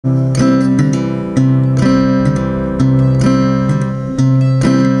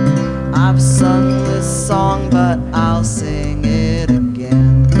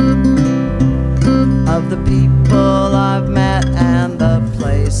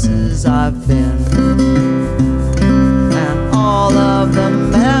places I've been, and all of the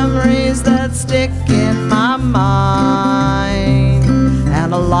memories that stick in my mind,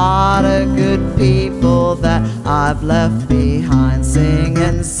 and a lot of good people that I've left behind,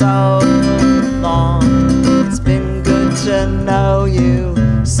 singing so long. It's been good to know you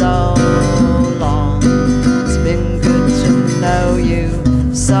so long. It's been good to know you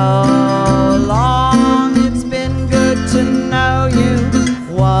so long. It's been good to know you.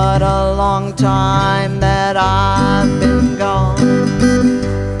 What a long time that I've been gone.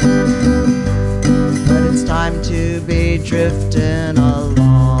 But it's time to be drifting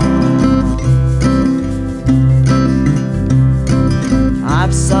along.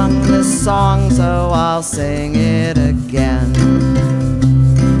 I've sung this song, so I'll sing it again,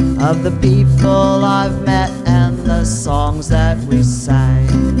 of the people I've met and the songs that we sang,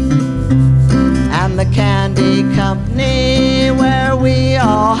 and the candy company where we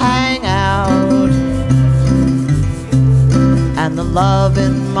all hang out, and the love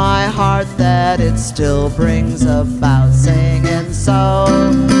in my heart that it still brings about, singing so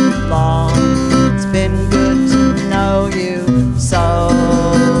long. It's been good to know you so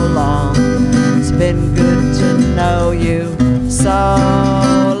long. It's been good to know you so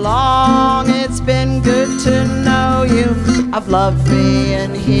long. It's been good to know you. I've loved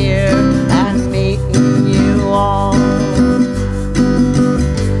being here and meeting you all,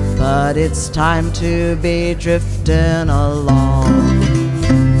 but it's time to be drifting along.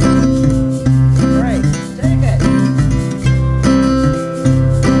 Great, take it.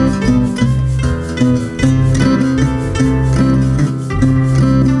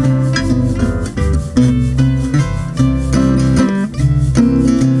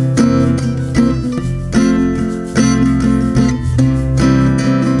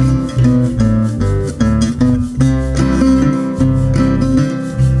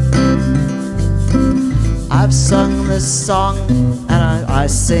 I've sung this song and I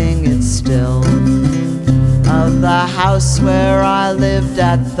sing it still, of the house where I lived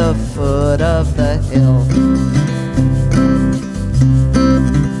at the foot of the hill.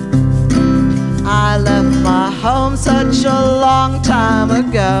 I left my home such a long time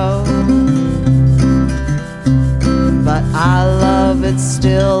ago, but I love it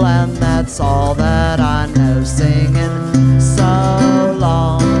still, and that's all that I know, singing so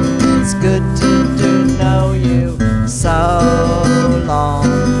long. It's good to know you so long.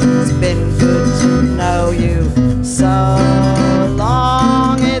 It's been good to know you so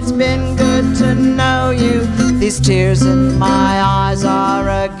long. It's been good to know you. These tears in my eyes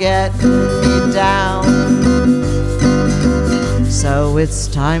are getting me down, so it's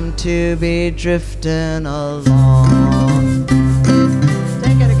time to be drifting along.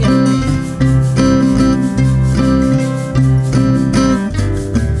 Take it again, please.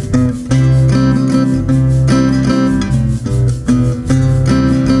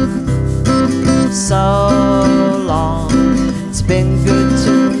 So long. It's been good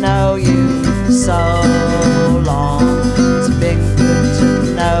to know you so long. It's been good to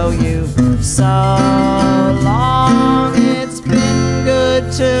know you so long. It's been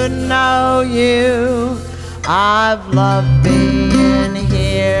good to know you. I've loved being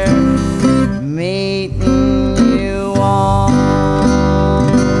here, meeting you all,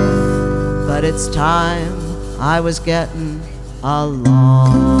 but it's time I was getting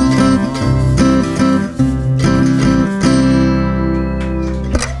along.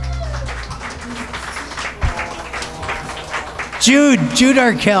 Jude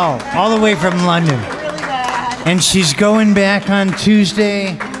Arkell, all the way from London. And she's going back on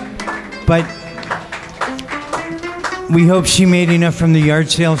Tuesday, but we hope she made enough from the yard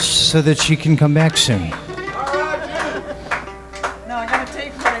sale so that she can come back soon. No, I gotta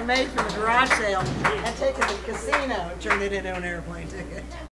take what I made from the garage sale and take it to the casino and turn it into an airplane ticket.